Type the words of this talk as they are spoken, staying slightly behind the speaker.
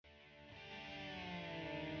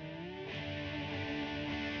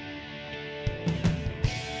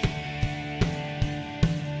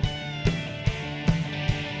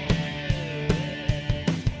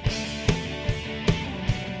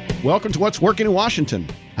Welcome to What's Working in Washington.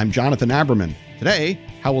 I'm Jonathan Aberman. Today,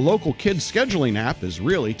 how a local kids scheduling app is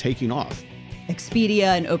really taking off.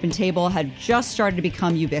 Expedia and OpenTable had just started to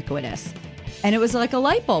become ubiquitous. And it was like a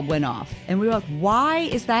light bulb went off. And we were like, why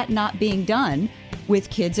is that not being done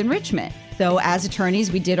with kids enrichment? So as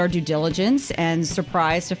attorneys, we did our due diligence and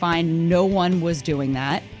surprised to find no one was doing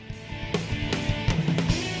that.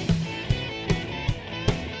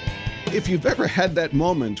 If you've ever had that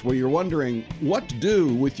moment where you're wondering what to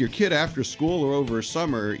do with your kid after school or over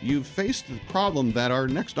summer, you've faced the problem that our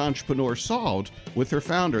next entrepreneur solved with her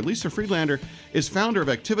founder. Lisa Friedlander is founder of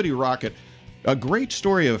Activity Rocket, a great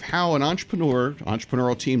story of how an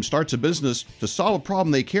entrepreneurial team starts a business to solve a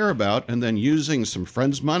problem they care about, and then using some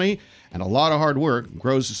friends' money and a lot of hard work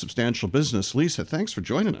grows a substantial business. Lisa, thanks for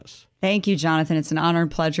joining us. Thank you, Jonathan. It's an honor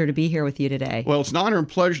and pleasure to be here with you today. Well, it's an honor and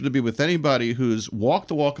pleasure to be with anybody who's walked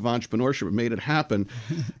the walk of entrepreneurship and made it happen.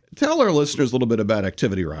 Tell our listeners a little bit about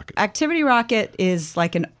Activity Rocket. Activity Rocket is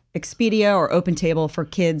like an Expedia or OpenTable for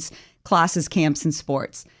kids, classes, camps, and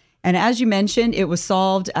sports. And as you mentioned, it was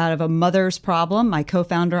solved out of a mother's problem. My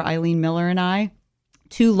co-founder, Eileen Miller, and I,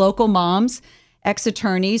 two local moms,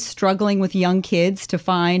 ex-attorneys struggling with young kids to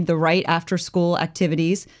find the right after-school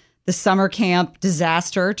activities, the summer camp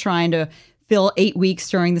disaster, trying to fill 8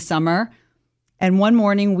 weeks during the summer. And one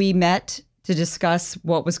morning we met to discuss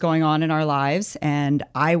what was going on in our lives. And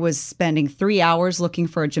I was spending 3 hours looking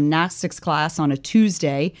for a gymnastics class on a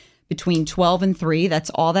Tuesday between 12 and 3.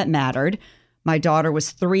 That's all that mattered. My daughter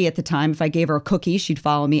was 3 at the time. If I gave her a cookie, she'd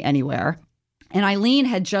follow me anywhere. And Eileen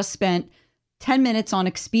had just spent 10 minutes on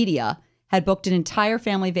Expedia, had booked an entire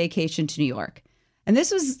family vacation to New York. And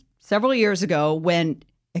this was several years ago when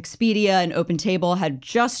Expedia and OpenTable had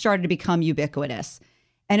just started to become ubiquitous.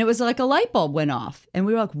 And it was like a light bulb went off. And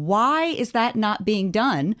we were like, why is that not being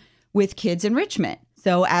done with kids enrichment?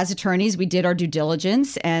 So as attorneys, we did our due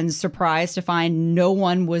diligence and surprised to find no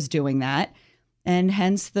one was doing that. And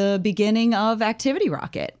hence the beginning of Activity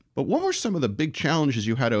Rocket. But what were some of the big challenges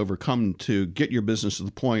you had to overcome to get your business to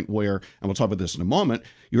the point where, and we'll talk about this in a moment,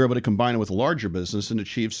 you were able to combine it with a larger business and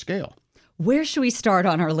achieve scale? Where should we start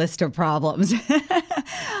on our list of problems?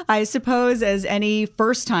 I suppose as any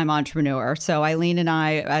first-time entrepreneur, so Eileen and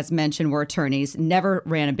I, as mentioned, were attorneys, never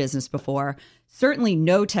ran a business before, certainly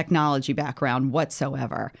no technology background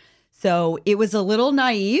whatsoever. So it was a little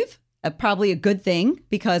naive, probably a good thing,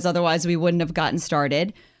 because otherwise we wouldn't have gotten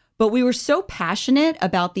started. But we were so passionate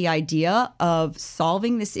about the idea of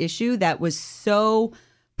solving this issue that was so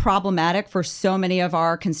problematic for so many of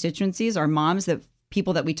our constituencies, our moms, that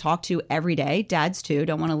people that we talk to every day, dads too,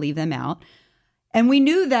 don't want to leave them out. And we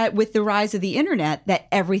knew that with the rise of the internet, that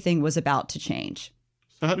everything was about to change.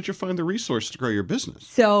 So how did you find the resources to grow your business?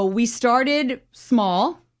 So we started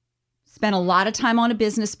small, spent a lot of time on a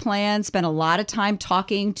business plan, spent a lot of time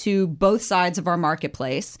talking to both sides of our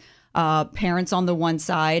marketplace, parents on the one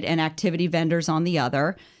side and activity vendors on the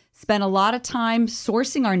other, spent a lot of time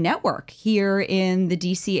sourcing our network here in the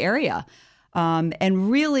DC area.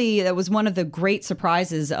 And really, that was one of the great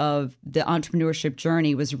surprises of the entrepreneurship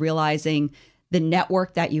journey, was realizing the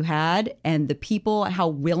network that you had and the people, how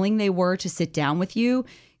willing they were to sit down with you,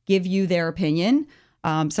 give you their opinion.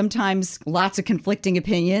 Sometimes lots of conflicting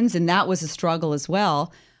opinions, and that was a struggle as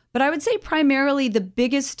well. But I would say primarily the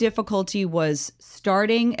biggest difficulty was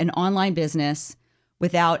starting an online business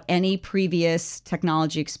without any previous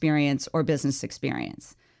technology experience or business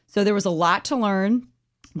experience. So there was a lot to learn.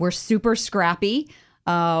 We're super scrappy,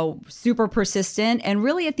 super persistent. And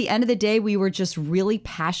really, at the end of the day, we were just really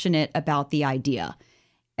passionate about the idea.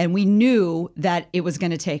 And we knew that it was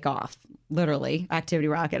going to take off. Literally, Activity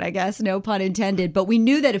Rocket, I guess, no pun intended. But we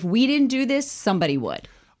knew that if we didn't do this, somebody would.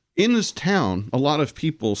 In this town, a lot of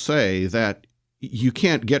people say that you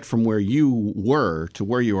can't get from where you were to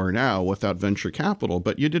where you are now without venture capital,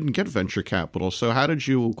 but you didn't get venture capital. So how did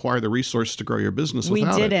you acquire the resource to grow your business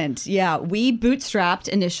without it? We didn't. Yeah, we bootstrapped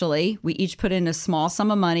initially. We each put in a small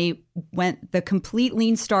sum of money, went the complete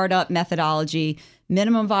lean startup methodology,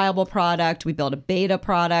 minimum viable product. We built a beta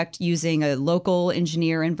product using a local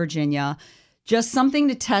engineer in Virginia, just something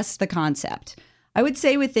to test the concept. I would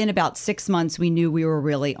say within about 6 months, we knew we were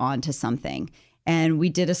really on to something. And we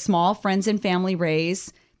did a small friends and family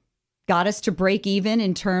raise, got us to break even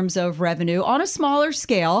in terms of revenue on a smaller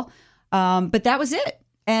scale. But that was it.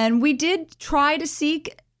 And we did try to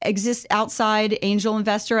exist outside angel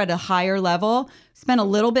investor at a higher level, spent a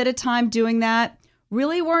little bit of time doing that,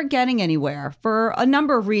 really weren't getting anywhere for a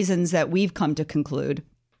number of reasons that we've come to conclude.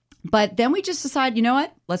 But then we just decided, you know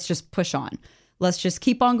what, let's just push on. Let's just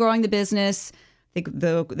keep on growing the business. I think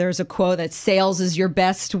there's a quote that sales is your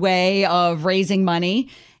best way of raising money.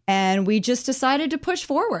 And we just decided to push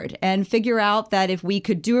forward and figure out that if we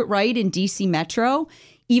could do it right in DC Metro,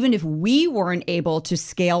 even if we weren't able to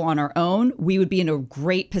scale on our own, we would be in a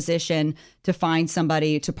great position to find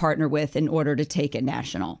somebody to partner with in order to take it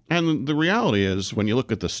national. And the reality is, when you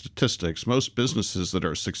look at the statistics, most businesses that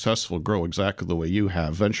are successful grow exactly the way you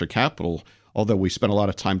have. Venture capital, although we spend a lot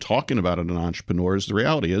of time talking about it in entrepreneurs, the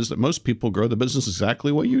reality is that most people grow the business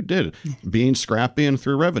exactly what you did, being scrappy and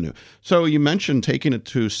through revenue. So you mentioned taking it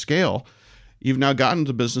to scale. You've now gotten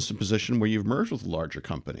to business in position where you've merged with a larger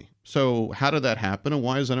company. So how did that happen, and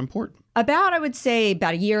why is that important? I would say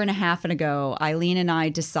about a year and a half ago, Eileen and I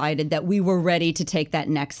decided that we were ready to take that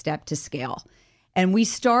next step to scale. And we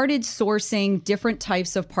started sourcing different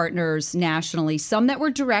types of partners nationally, some that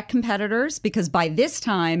were direct competitors, because by this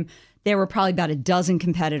time, there were probably about a dozen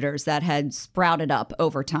competitors that had sprouted up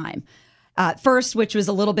over time. First, which was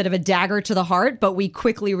a little bit of a dagger to the heart, but we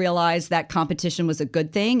quickly realized that competition was a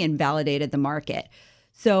good thing and validated the market.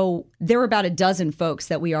 So there were about a dozen folks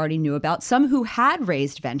that we already knew about, some who had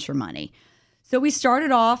raised venture money. So we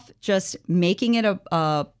started off just making it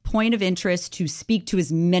a point of interest to speak to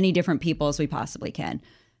as many different people as we possibly can.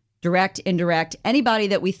 Direct, indirect, anybody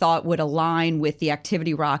that we thought would align with the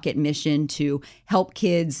Activity Rocket mission to help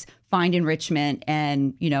kids find enrichment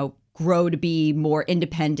and, grow to be more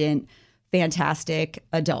independent, fantastic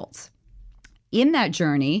adults. In that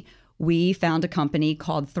journey, we found a company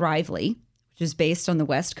called Thrively, which is based on the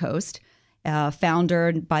West Coast,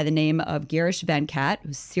 founder by the name of Girish Venkat,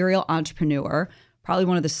 who's a serial entrepreneur, probably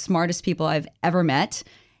one of the smartest people I've ever met.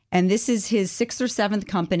 And this is his sixth or seventh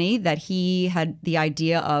company that he had the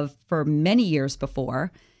idea of for many years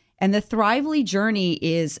before. And the Thrively journey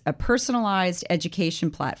is a personalized education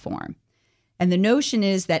platform. And the notion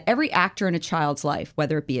is that every actor in a child's life,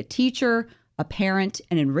 whether it be a teacher, a parent,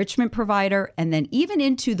 an enrichment provider, and then even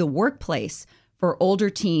into the workplace for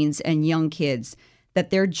older teens and young kids,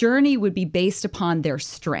 that their journey would be based upon their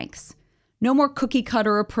strengths. No more cookie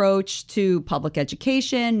cutter approach to public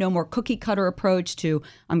education, no more cookie cutter approach to,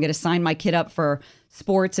 I'm going to sign my kid up for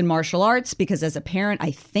sports and martial arts because as a parent,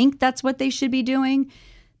 I think that's what they should be doing.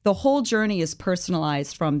 The whole journey is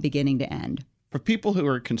personalized from beginning to end. For people who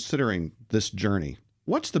are considering this journey,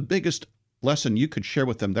 what's the biggest lesson you could share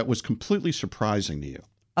with them that was completely surprising to you?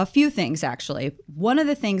 A few things, actually. One of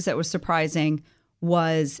the things that was surprising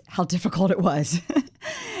was how difficult it was.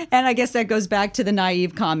 And I guess that goes back to the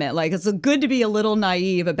naive comment. Like, it's good to be a little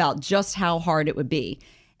naive about just how hard it would be.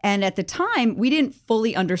 And at the time, we didn't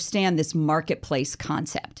fully understand this marketplace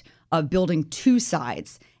concept of building two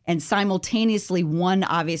sides and simultaneously one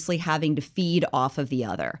obviously having to feed off of the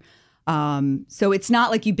other. So it's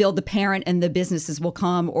not like you build the parent and the businesses will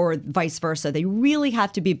come or vice versa. They really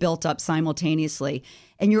have to be built up simultaneously.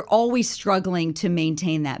 And you're always struggling to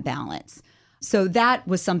maintain that balance. So that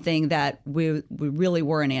was something that we really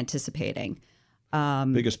weren't anticipating.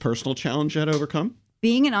 Biggest personal challenge you had to overcome?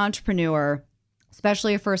 Being an entrepreneur,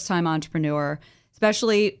 especially a first-time entrepreneur,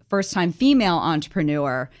 especially first-time female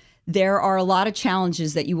entrepreneur, there are a lot of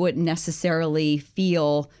challenges that you wouldn't necessarily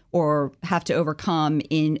feel or have to overcome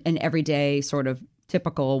in an everyday sort of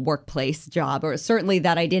typical workplace job, or certainly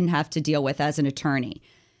that I didn't have to deal with as an attorney.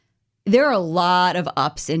 There are a lot of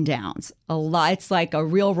ups and downs. It's like a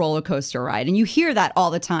real roller coaster ride. And you hear that all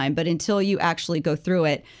the time, but until you actually go through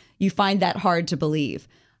it, you find that hard to believe.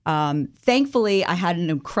 Thankfully, I had an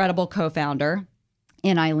incredible co-founder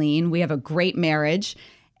in Eileen. We have a great marriage.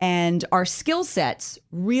 And our skill sets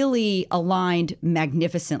really aligned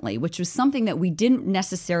magnificently, which was something that we didn't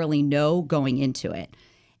necessarily know going into it.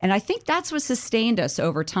 And I think that's what sustained us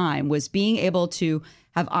over time, was being able to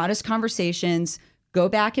have honest conversations, go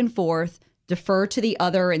back and forth, defer to the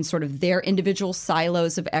other in sort of their individual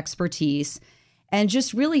silos of expertise, and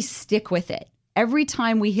just really stick with it. Every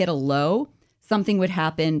time we hit a low, something would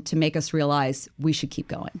happen to make us realize we should keep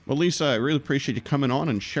going. Well, Lisa, I really appreciate you coming on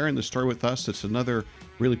and sharing the story with us. It's another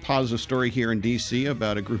really positive story here in D.C.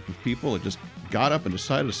 about a group of people that just got up and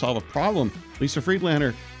decided to solve a problem. Lisa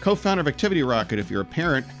Friedlander, co-founder of Activity Rocket. If you're a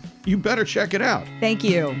parent, you better check it out. Thank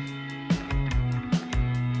you.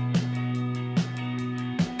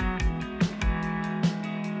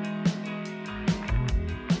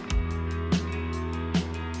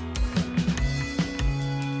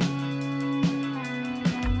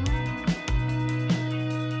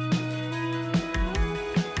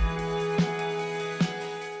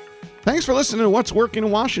 Thanks for listening to What's Working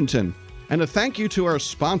in Washington. And a thank you to our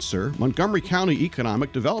sponsor, Montgomery County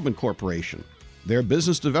Economic Development Corporation. Their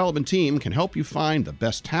business development team can help you find the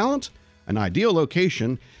best talent, an ideal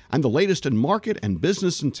location, and the latest in market and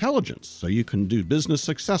business intelligence so you can do business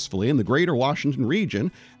successfully in the greater Washington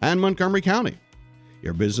region and Montgomery County.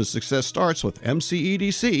 Your business success starts with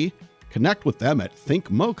MCEDC. Connect with them at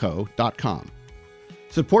thinkmoco.com.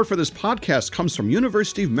 Support for this podcast comes from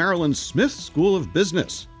University of Maryland's Smith School of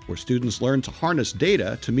Business, where students learn to harness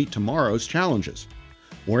data to meet tomorrow's challenges.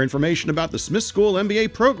 More information about the Smith School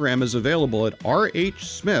MBA program is available at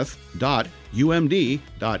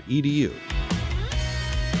rhsmith.umd.edu.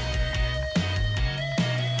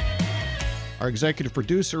 Our executive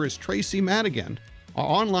producer is Tracy Madigan. Our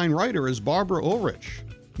online writer is Barbara Ulrich.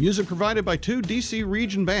 Music provided by 2 DC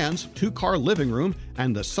region bands, 2 Car Living Room,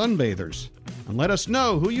 and the Sunbathers. And let us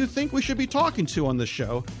know who you think we should be talking to on the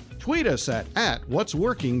show. Tweet us at What's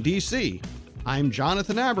Working DC. I'm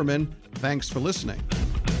Jonathan Aberman. Thanks for listening.